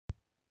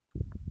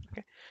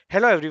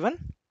Hello everyone,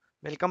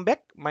 welcome back.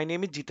 My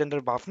name is Jitendra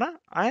Bafna.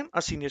 I am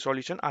a senior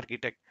solution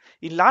architect.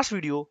 In last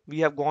video, we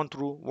have gone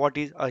through what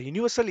is a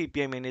universal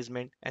API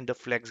management and the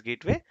Flex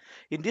Gateway.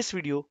 In this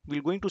video,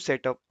 we're going to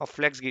set up a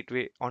Flex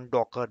Gateway on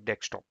Docker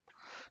desktop.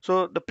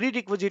 So the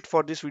prerequisite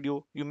for this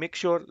video, you make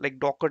sure like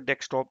Docker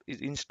desktop is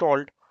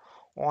installed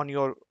on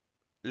your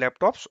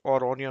laptops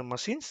or on your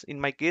machines. In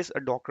my case, a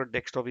Docker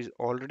desktop is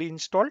already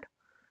installed,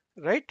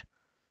 right?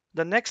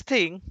 The next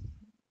thing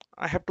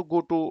I have to go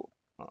to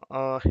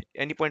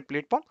Anypoint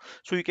Platform.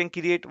 So you can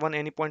create one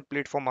Anypoint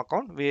Platform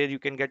account where you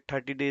can get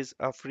 30 days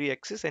free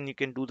access and you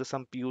can do the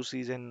some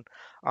POCs and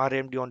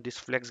RMD on this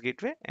Flex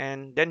Gateway.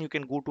 And then you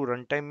can go to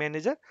Runtime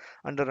Manager.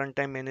 Under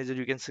Runtime Manager,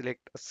 you can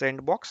select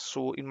Sandbox.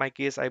 So in my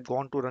case, I've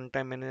gone to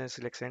Runtime Manager and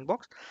select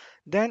Sandbox.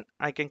 Then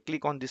I can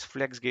click on this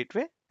Flex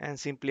Gateway and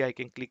simply I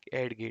can click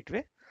Add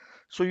Gateway.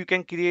 So you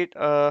can create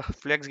a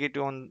Flex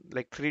Gateway on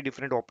like three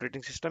different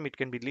operating system. It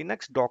can be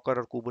Linux, Docker,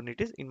 or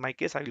Kubernetes. In my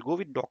case, I will go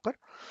with Docker.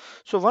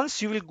 So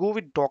once you will go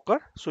with Docker,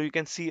 so you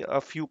can see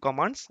a few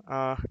commands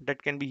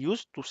that can be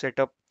used to set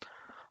up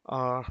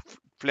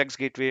Flex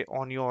Gateway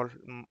on your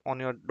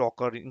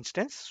Docker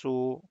instance.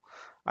 So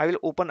I will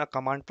open a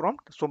command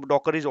prompt. So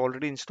Docker is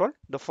already installed.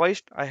 The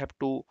first I have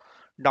to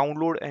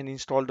download and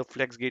install the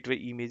Flex Gateway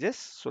images.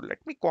 So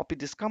let me copy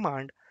this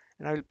command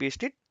and I will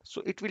paste it.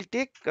 So it will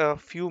take a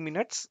few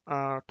minutes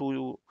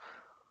to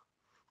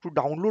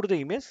download the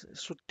image.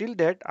 So till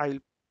that I'll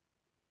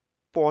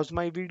pause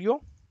my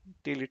video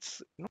till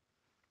it's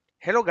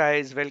hello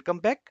guys, welcome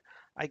back.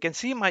 I can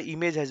see my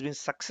image has been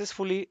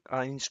successfully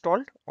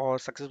installed or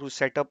successfully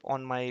set up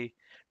on my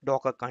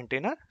Docker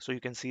container. So you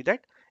can see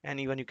that, and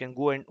even you can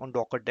go and on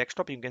Docker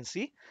desktop, you can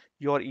see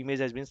your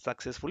image has been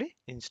successfully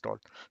installed.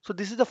 So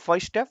this is the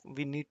first step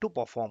we need to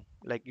perform.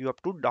 Like you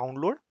have to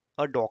download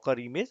a Docker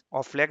image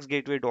or Flex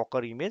Gateway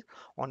Docker image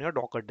on your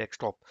Docker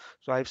desktop.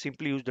 So I've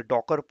simply used the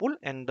Docker pull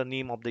and the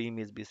name of the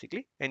image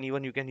basically, and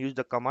even you can use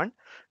the command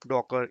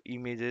Docker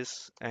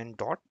images and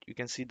dot. You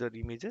can see the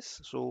images.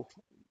 So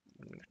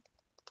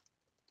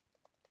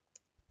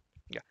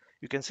yeah,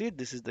 you can see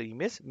this is the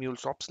image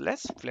MuleSoft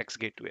slash Flex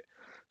Gateway.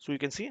 So you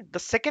can see the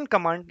second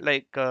command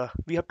like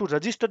we have to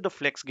register the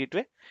Flex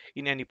Gateway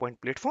in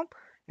Anypoint Platform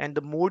and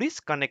the mode is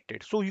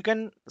connected. So you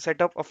can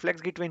set up a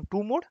Flex Gateway in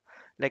two mode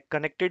like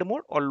connected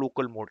mode or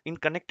local mode. In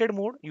connected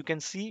mode, you can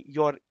see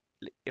your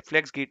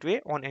Flex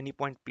Gateway on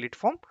Anypoint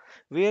Platform,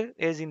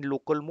 whereas in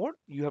local mode,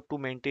 you have to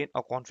maintain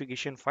a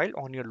configuration file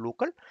on your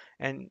local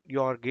and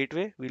your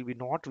gateway will be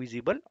not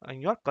visible in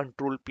your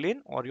control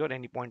plane or your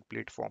Anypoint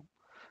Platform.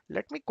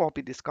 Let me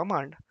copy this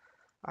command.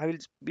 I will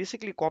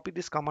basically copy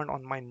this command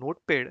on my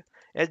notepad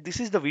as this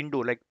is the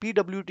window like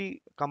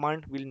pwd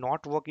command will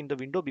not work in the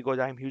window because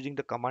I am using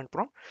the command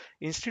prompt.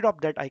 Instead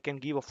of that I can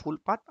give a full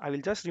path. I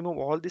will just remove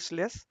all this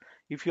less.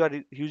 If you are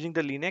using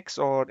the Linux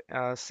or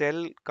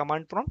cell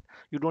command prompt,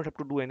 you don't have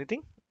to do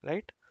anything,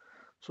 right?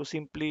 So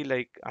simply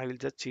like I will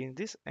just change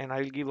this and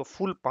I will give a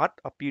full path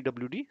a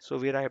pwd, so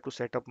where I have to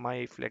set up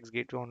my Flex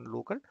Gateway on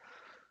local.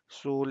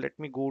 So let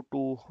me go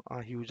to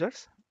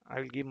users. I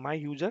will give my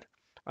user.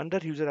 Under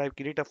user, I will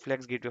create a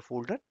Flex Gateway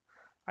folder.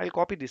 I will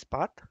copy this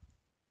path,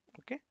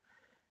 okay,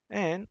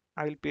 and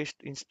I will paste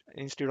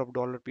instead of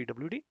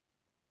 $pwd,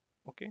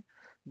 okay.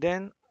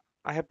 Then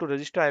I have to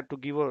register. I have to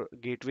give a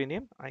gateway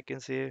name. I can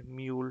say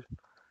Mule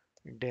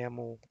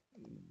Demo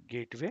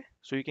Gateway.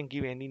 So you can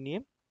give any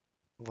name,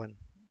 one,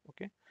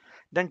 okay.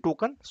 Then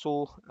token.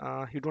 So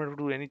you don't have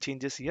to do any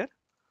changes here,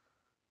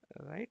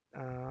 right?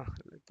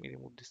 Let me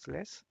remove this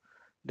less.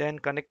 Then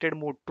connected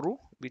mode true,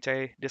 which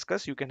I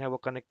discussed. You can have a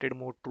connected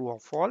mode true or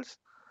false.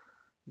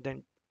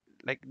 Then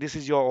like this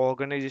is your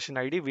organization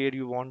ID where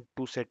you want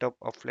to set up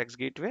a Flex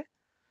Gateway.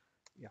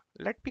 Yeah,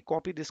 let me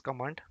copy this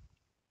command.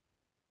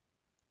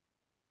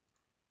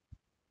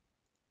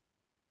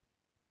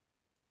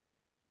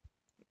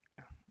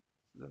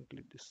 Then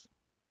click this.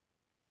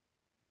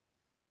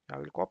 I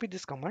will copy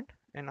this command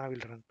and I will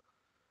run.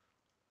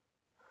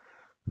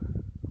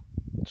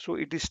 So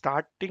it is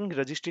starting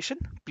registration.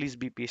 Please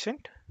be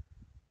patient.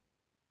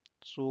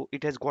 So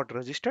it has got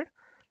registered.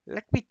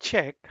 Let me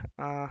check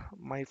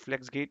my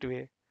Flex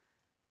Gateway.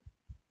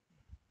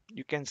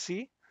 You can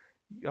see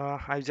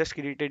I just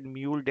created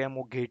Mule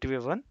Demo Gateway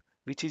 1,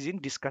 which is in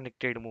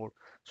disconnected mode.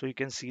 So you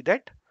can see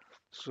that.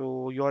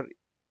 So your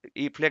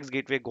Flex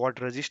Gateway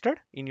got registered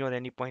in your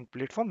Anypoint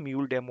platform,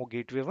 Mule Demo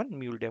Gateway 1,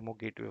 Mule Demo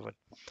Gateway 1.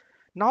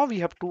 Now we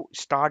have to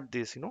start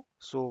this.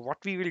 So what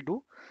we will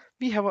do,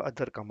 we have a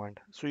other command.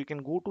 So you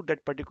can go to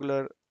that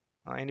particular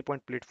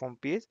Anypoint platform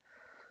page.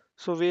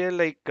 So where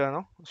like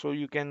so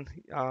you can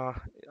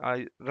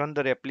run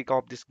the replica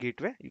of this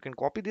gateway. You can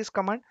copy this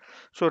command.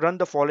 So run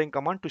the following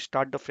command to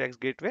start the Flex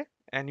Gateway,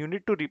 and you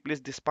need to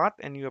replace this path,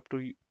 and you have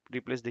to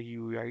replace the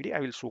UUID. I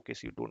will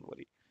showcase you. Don't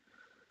worry.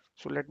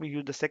 So let me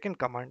use the second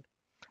command.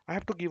 I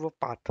have to give a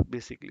path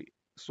basically.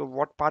 So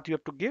what path you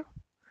have to give?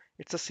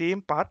 It's the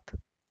same path,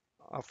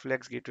 a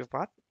Flex Gateway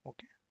path.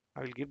 Okay,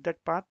 I will give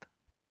that path.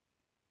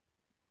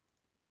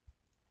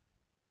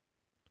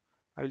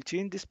 I will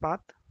change this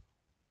path.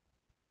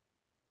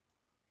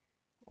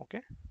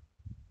 Okay,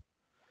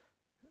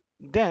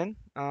 Then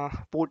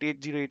port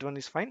 8081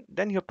 is fine.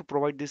 Then you have to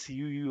provide this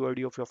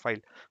UUID of your file.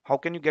 How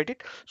can you get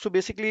it? So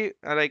basically,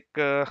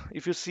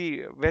 if you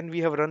see when we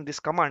have run this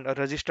command, a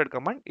registered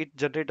command, it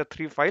generates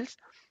three files: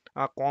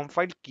 com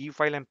file, key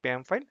file, and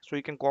pam file. So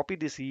you can copy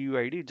this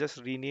UUID,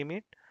 just rename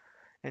it,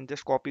 and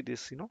just copy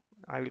this.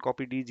 I will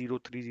copy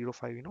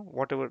D0305.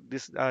 Whatever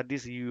this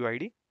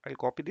UUID, I'll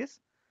copy this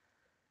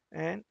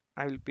and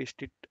I will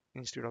paste it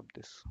instead of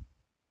this.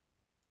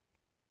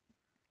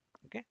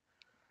 Okay.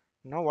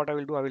 Now what I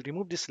will do, I will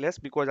remove this slash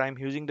because I am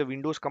using the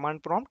Windows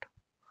command prompt.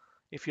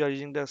 If you are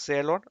using the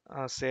cell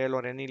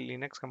or any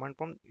Linux command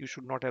prompt, you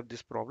should not have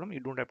this problem. You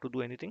don't have to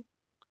do anything.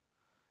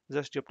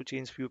 Just you have to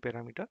change few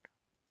parameter.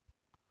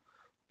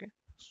 Okay.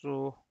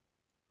 So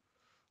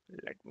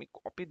let me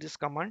copy this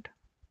command.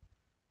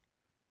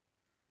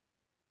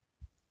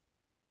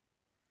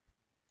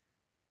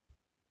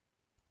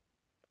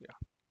 Yeah.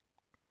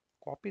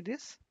 Copy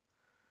this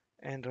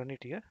and run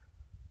it here.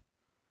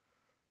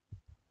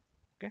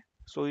 Okay.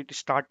 So it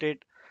started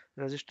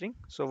registering.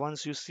 So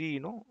once you see,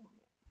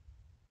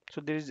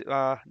 so there is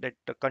that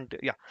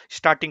yeah,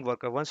 starting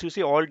worker. Once you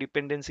see all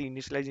dependency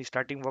initializing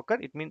starting worker,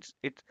 it means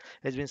it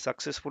has been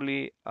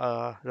successfully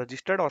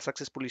registered or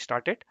successfully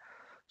started.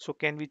 So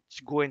can we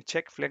go and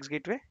check Flex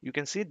Gateway? You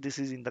can see this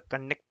is in the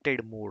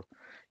connected mode.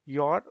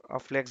 Your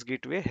Flex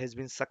Gateway has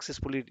been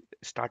successfully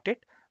started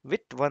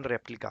with one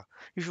replica.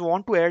 If you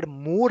want to add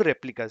more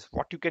replicas,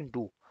 what you can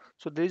do?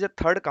 So there is a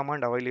third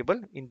command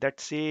available in that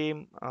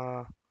same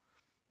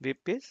web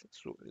page.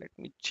 So let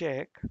me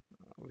check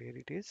where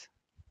it is.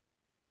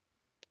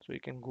 So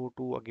you can go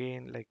to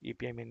again like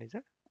API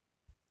manager,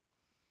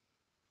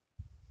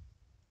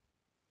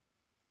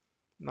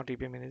 not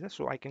API manager.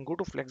 So I can go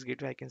to Flex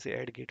Gateway. I can say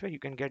add gateway. You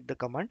can get the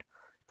command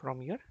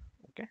from here.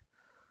 Okay.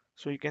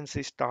 So you can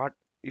say start.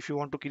 If you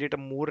want to create a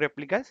more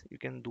replicas, you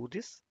can do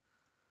this.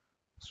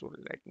 So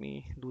let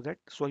me do that.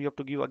 So you have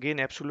to give again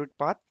absolute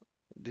path.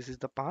 This is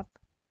the path.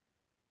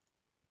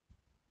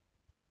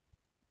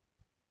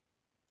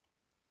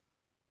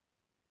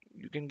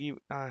 You can give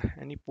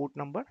any port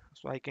number.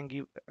 So I can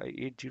give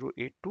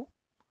 8082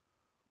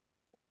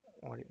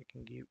 or I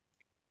can give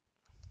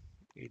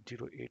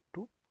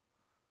 8082.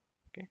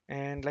 Okay.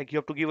 And like you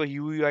have to give a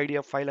UUID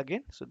of file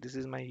again. So this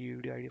is my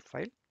UUID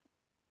file.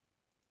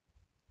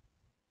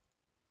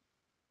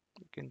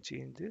 You can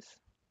change this.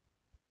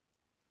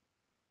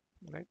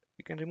 Right.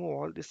 You can remove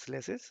all these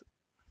slashes.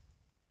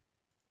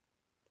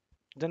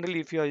 Generally,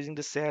 if you are using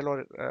the cell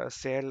or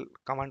cell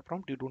command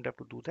prompt, you don't have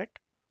to do that.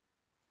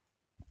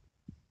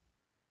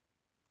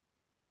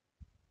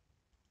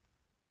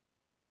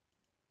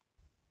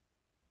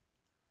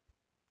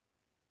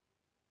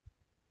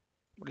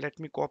 Let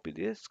me copy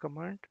this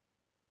command.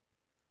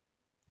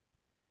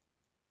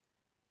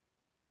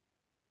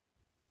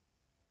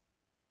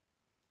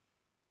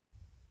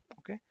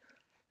 Okay.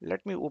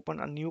 Let me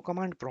open a new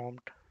command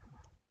prompt.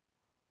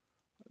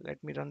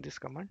 Let me run this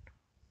command.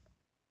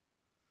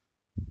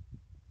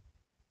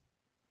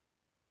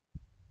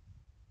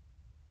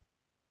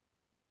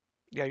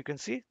 Yeah, you can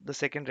see the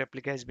second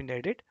replica has been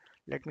added.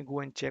 Let me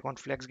go and check on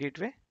Flex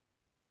Gateway.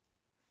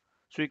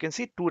 So you can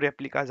see two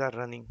replicas are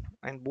running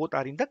and both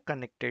are in the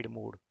connected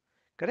mode.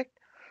 Correct.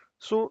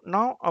 So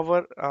now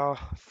our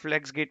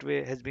Flex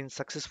Gateway has been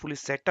successfully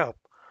set up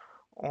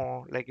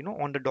on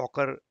the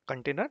Docker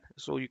container.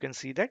 So you can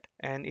see that,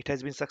 and it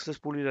has been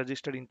successfully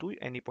registered into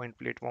Anypoint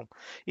platform.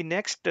 In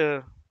next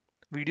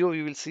video,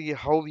 we will see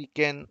how we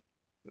can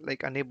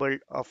like enable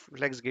a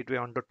Flex Gateway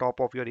on the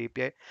top of your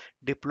API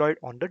deployed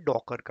on the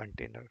Docker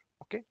container.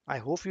 Okay, I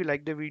hope you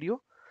like the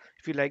video.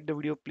 If you like the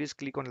video, please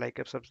click on like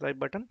and subscribe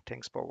button.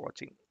 Thanks for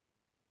watching.